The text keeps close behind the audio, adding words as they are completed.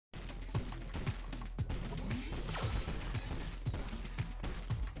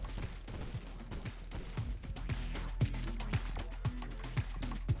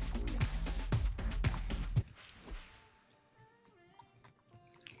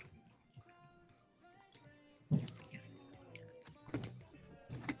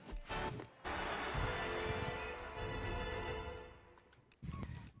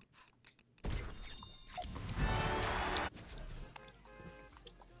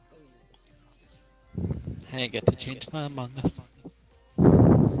I get to change my Among Us.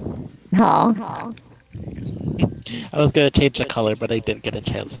 Huh? I was gonna change the color, but I didn't get a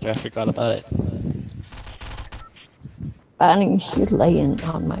chance to. I forgot about it. Bunny, you're laying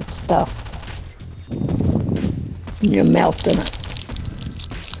on my stuff. You're melting it.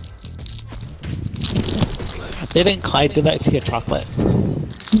 Didn't Clyde do that to your chocolate?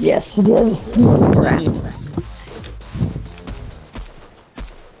 Yes, it is. Correct.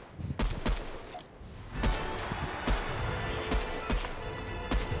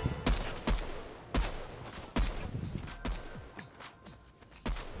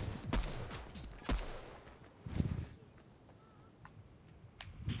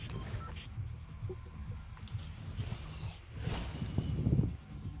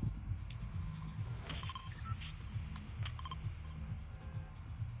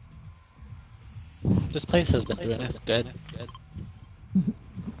 This place has been doing us good.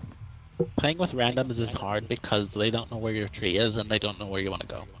 Playing with randoms is hard because they don't know where your tree is and they don't know where you want to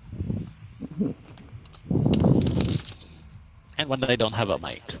go. And when they don't have a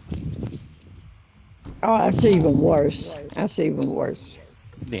mic. Oh, that's even worse. That's even worse.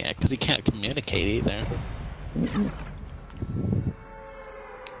 Yeah, because you can't communicate either.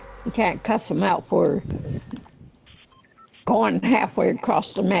 You can't cuss them out for going halfway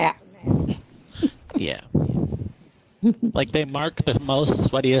across the map. Yeah. Like they mark the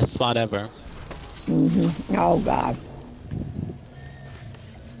most sweatiest spot ever. Oh, God.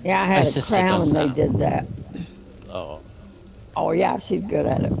 Yeah, I My had a sister crown does and they that. did that. Oh. Oh, yeah, she's good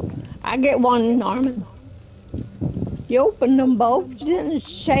at it. I get one, Norman. You opened them both, you didn't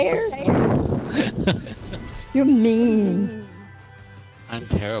share? You're mean. I'm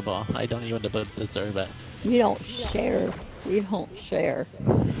terrible. I don't even deserve it. You don't share. You don't share.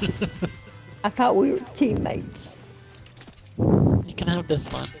 I thought we were teammates. You can have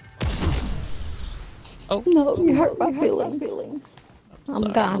this one. Oh. No, you hurt my feelings.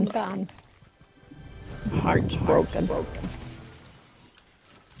 I'm sorry. gone. Heart's broken.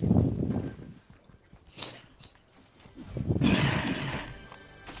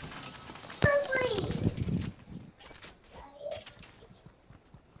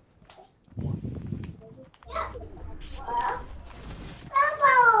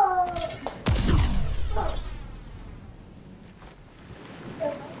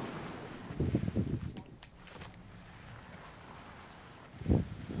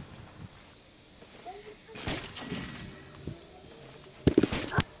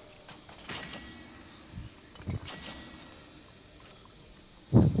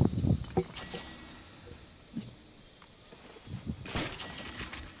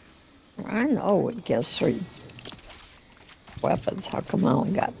 I know it gives 3 weapons. How come I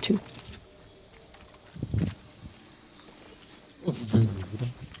only got 2?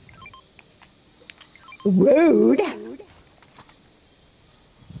 Rude.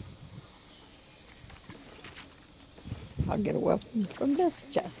 I'll get a weapon from this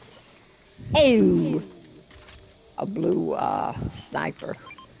chest. Ew. A blue sniper.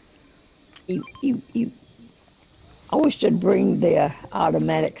 Ew. I wish they'd bring the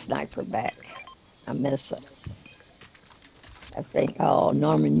automatic sniper back. I miss it. I think, oh,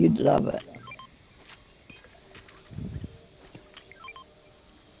 Norman, you'd love it.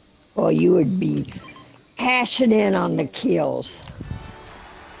 Well, you would be cashing in on the kills.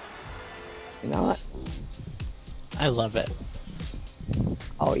 You know what? I love it.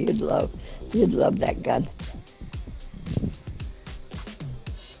 Oh, you'd love that gun.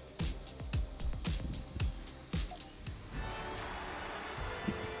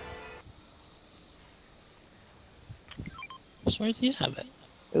 Where do you have it?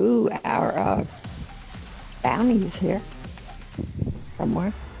 Ooh, our bounty's here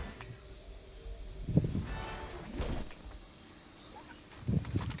somewhere.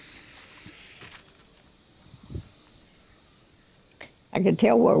 I could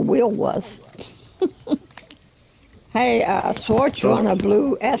tell where Will was. Hey, Schwartz, you want a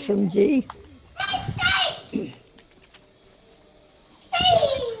blue SMG?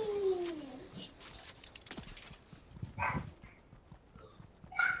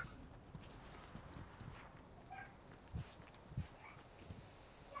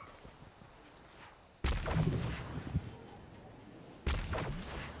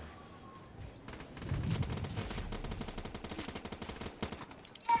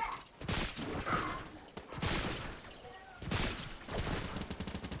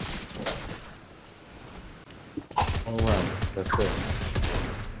 Oh wow, that's it.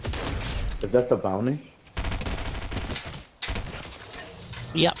 Is that the bounty?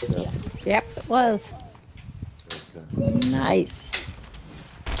 Yep. Yep, it was. Okay. Nice.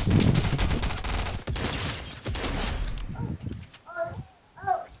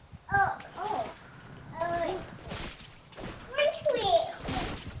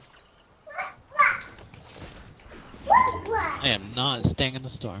 not staying in the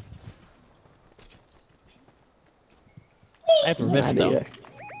storm. I have a rift Not though. either.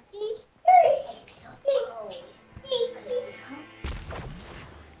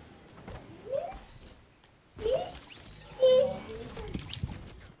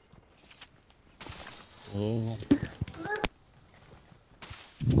 Oh.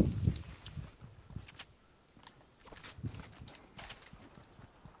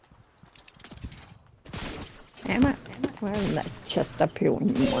 Damn it. Why isn't that chest up here when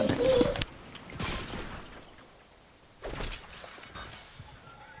you want it?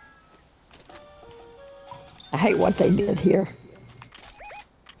 I hate what they did here.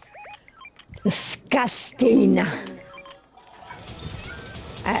 Disgusting.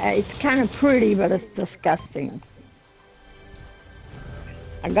 It's kind of pretty, but it's disgusting.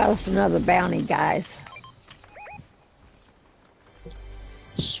 I got us another bounty, guys.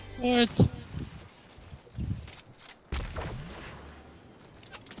 Schwartz.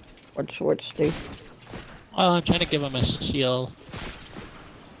 What'd Schwartz do? Oh, I'm trying to give him a shield.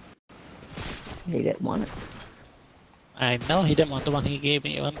 He didn't want it. I know he didn't want the one he gave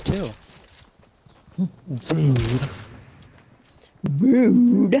me one too. Rude.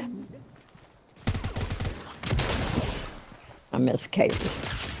 Rude. I miss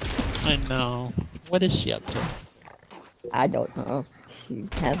Kaylee. I know. What is she up to? I don't know. She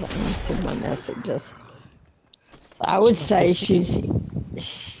hasn't answered my messages. I would say she's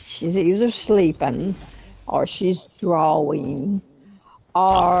either sleeping, or she's drawing,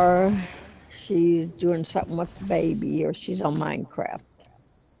 or she's doing something with the baby, or she's on Minecraft.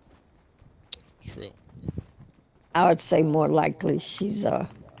 True. I would say more likely she's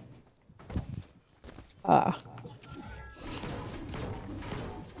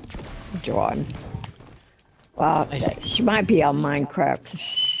drawing. Well, I see. she might be on Minecraft 'cause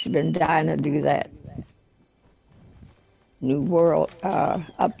she's been dying to do that. New World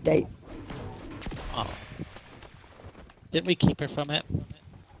update. Oh. Didn't we keep her from it?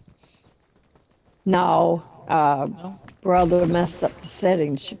 No, No? brother messed up the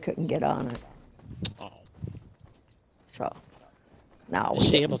settings. She couldn't get on it. Oh. So, no. Is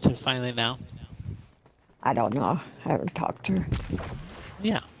she able to finally now? I don't know. I haven't talked to her.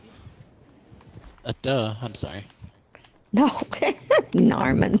 Yeah. Duh. I'm sorry. No,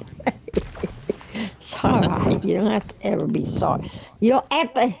 Norman. It's all right. You don't have to ever be sorry. You don't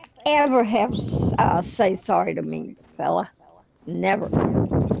have to ever have say sorry to me, fella. Never.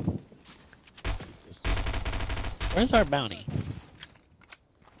 Where's our bounty?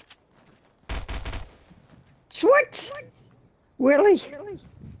 Schwartz? Really?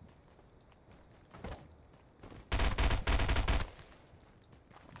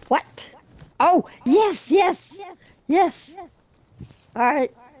 What? Oh, yes, yes, yes. All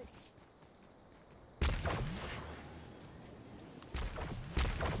right.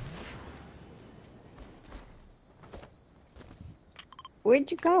 Where'd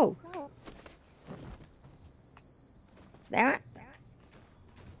you go? That?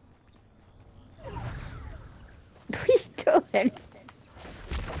 What are you doing?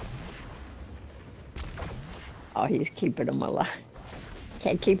 Oh, he's keeping them alive.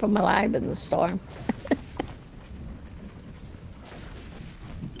 Can't keep them alive in the storm.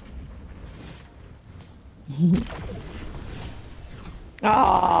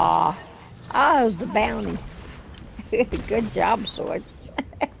 Oh, that was the bounty. Good job, Schwartz.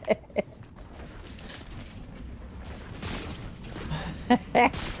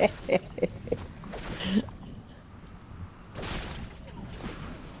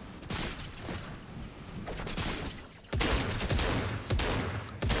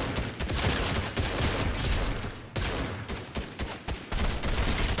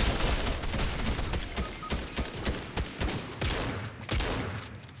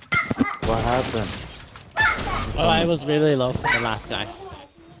 What happened? Oh, I was really low from the last guy.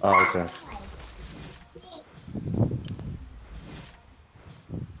 Oh, okay.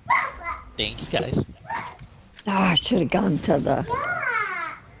 Thank you guys. Oh, I should have gone to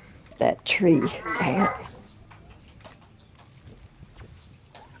that tree. Dang it.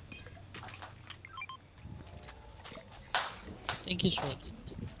 Thank you, Schwartz.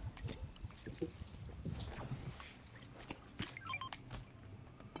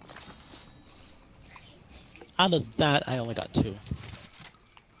 Out of that, I only got 2.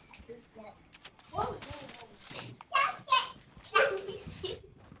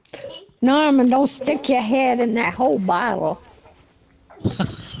 Norman, don't stick your head in that whole bottle.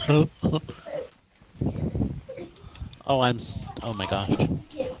 Oh my gosh.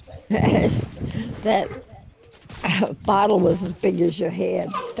 That bottle was as big as your head.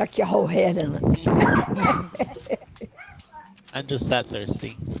 Stuck your whole head in it. I'm just that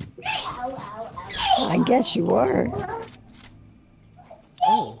thirsty. I guess you were.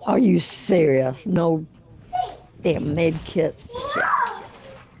 Oh, Are you serious? No damn med kits. Shit.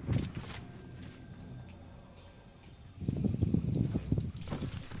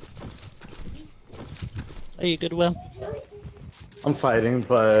 are you good, Will? I'm fighting,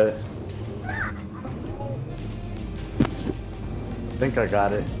 but I think I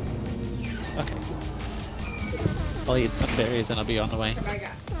got it. Okay. I'll eat some berries and I'll be on the way.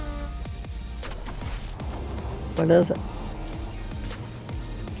 What is it?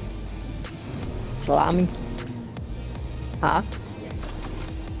 Salami? Huh?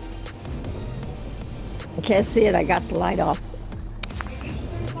 I can't see it. I got the light off.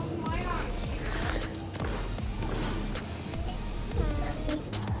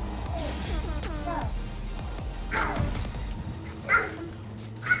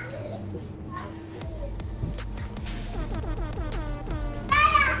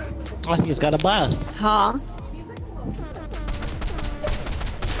 Oh, he's got a bus. Huh?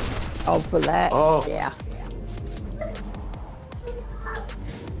 Oh, for that? Oh. Yeah.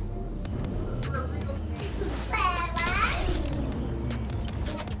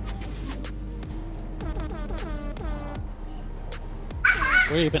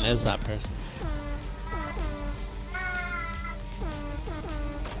 Where even is that person?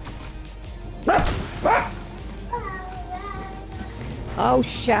 Oh,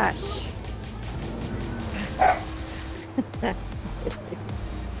 shush. You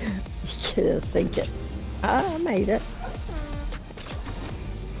couldn't sink it. I made it.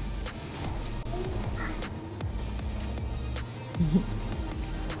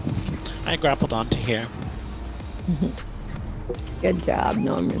 I grappled onto here. Good job,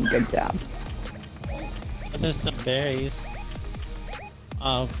 Norman. Good job. But there's some berries.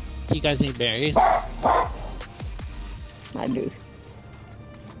 Do you guys need berries? I do.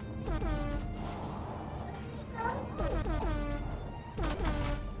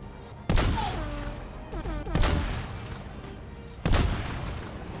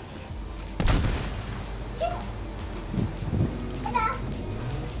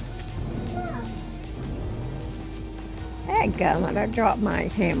 Dadgummit, I dropped my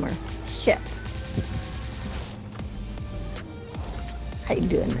hammer. Shit. I hate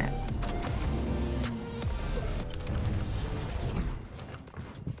doing that.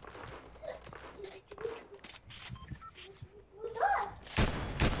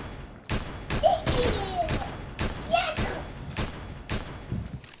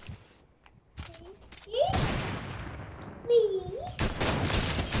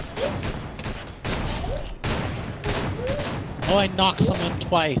 Oh, I knocked someone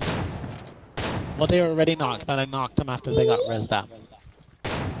twice. Well, they were already knocked, but I knocked them after they got rezzed up.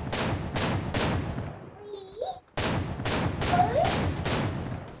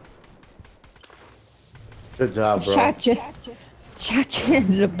 Good job, bro. Shot you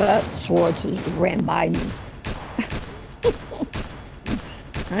in the butt, Schwartz, as you ran by me.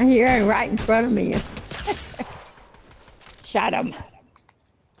 I hear him right in front of me. Shot him.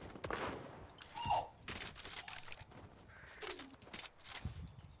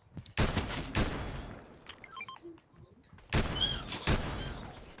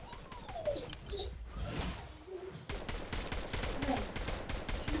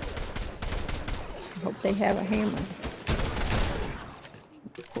 Hope they have a hammer.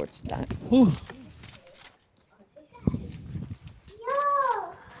 Of course not. Whew.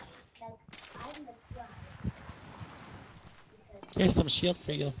 Here's some shield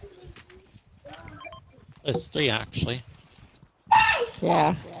for you. There's 3 actually.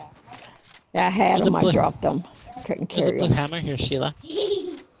 Yeah. Yeah, I had There's them. a I blue- dropped them. Couldn't There's a carry blue them. hammer here, Sheila.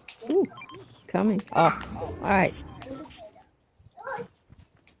 Ooh, coming. Oh, all right.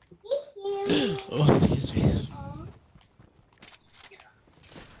 Oh, excuse me.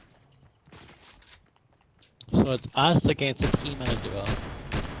 So it's us against a team and a duo.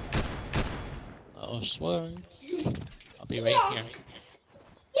 Oh, Schwartz. I'll be right here.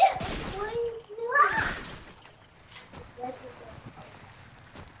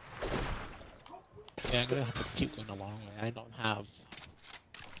 Yeah, I'm gonna have to keep going a long way. I don't have.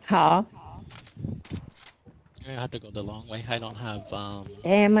 Huh? I'm gonna have to go the long way. I don't have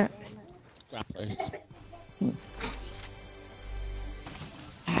Damn it. grapplers.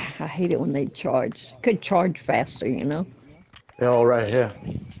 I hate it when they charge. Could charge faster, you know? They're all right here.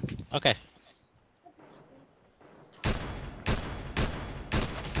 Okay.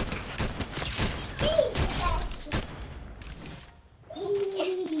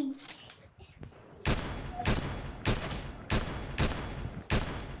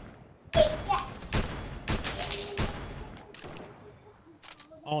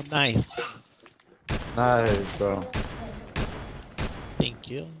 Oh, nice. Nice, bro. Thank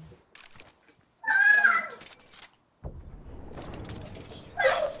you.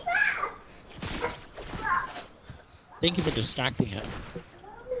 Thank you for distracting him.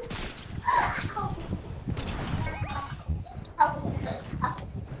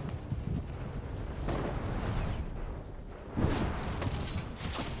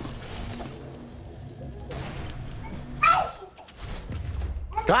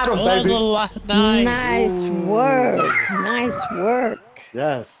 Got him, Oh, that was baby. a lot. Nice. Nice work. Nice work.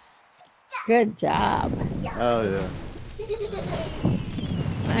 Yes. Good job. Oh yeah.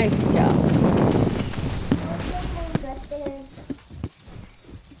 Nice job.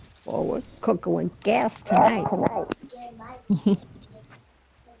 Well, we're cooking with gas tonight.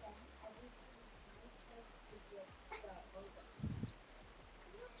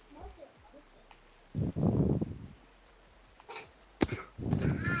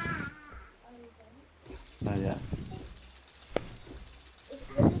 Not yet.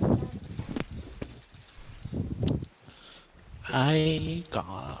 I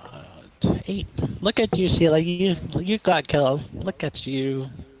got 8. Look at you, Sheila. You got kills. Look at you.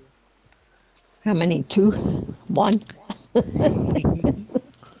 How many? 2? 1?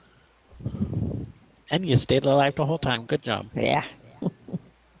 And you stayed alive the whole time. Good job. Yeah.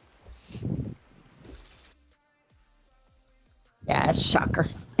 Yeah, shocker.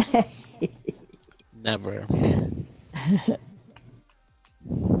 Never.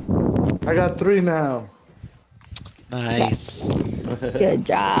 I got 3 now. Nice. Good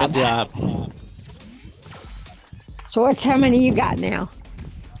job. Good job. Schwartz, how many you got now?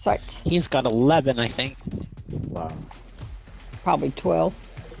 Schwartz, He's got 11, I think. Wow. probably 12.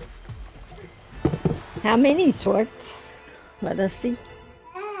 How many, Schwartz? Let us see.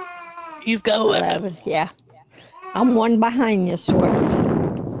 He's got 11. Yeah. I'm 1 behind you, Schwartz.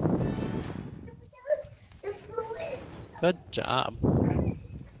 Good job.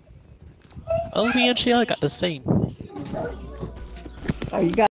 Oh, me and Sheila got the same. Oh, you got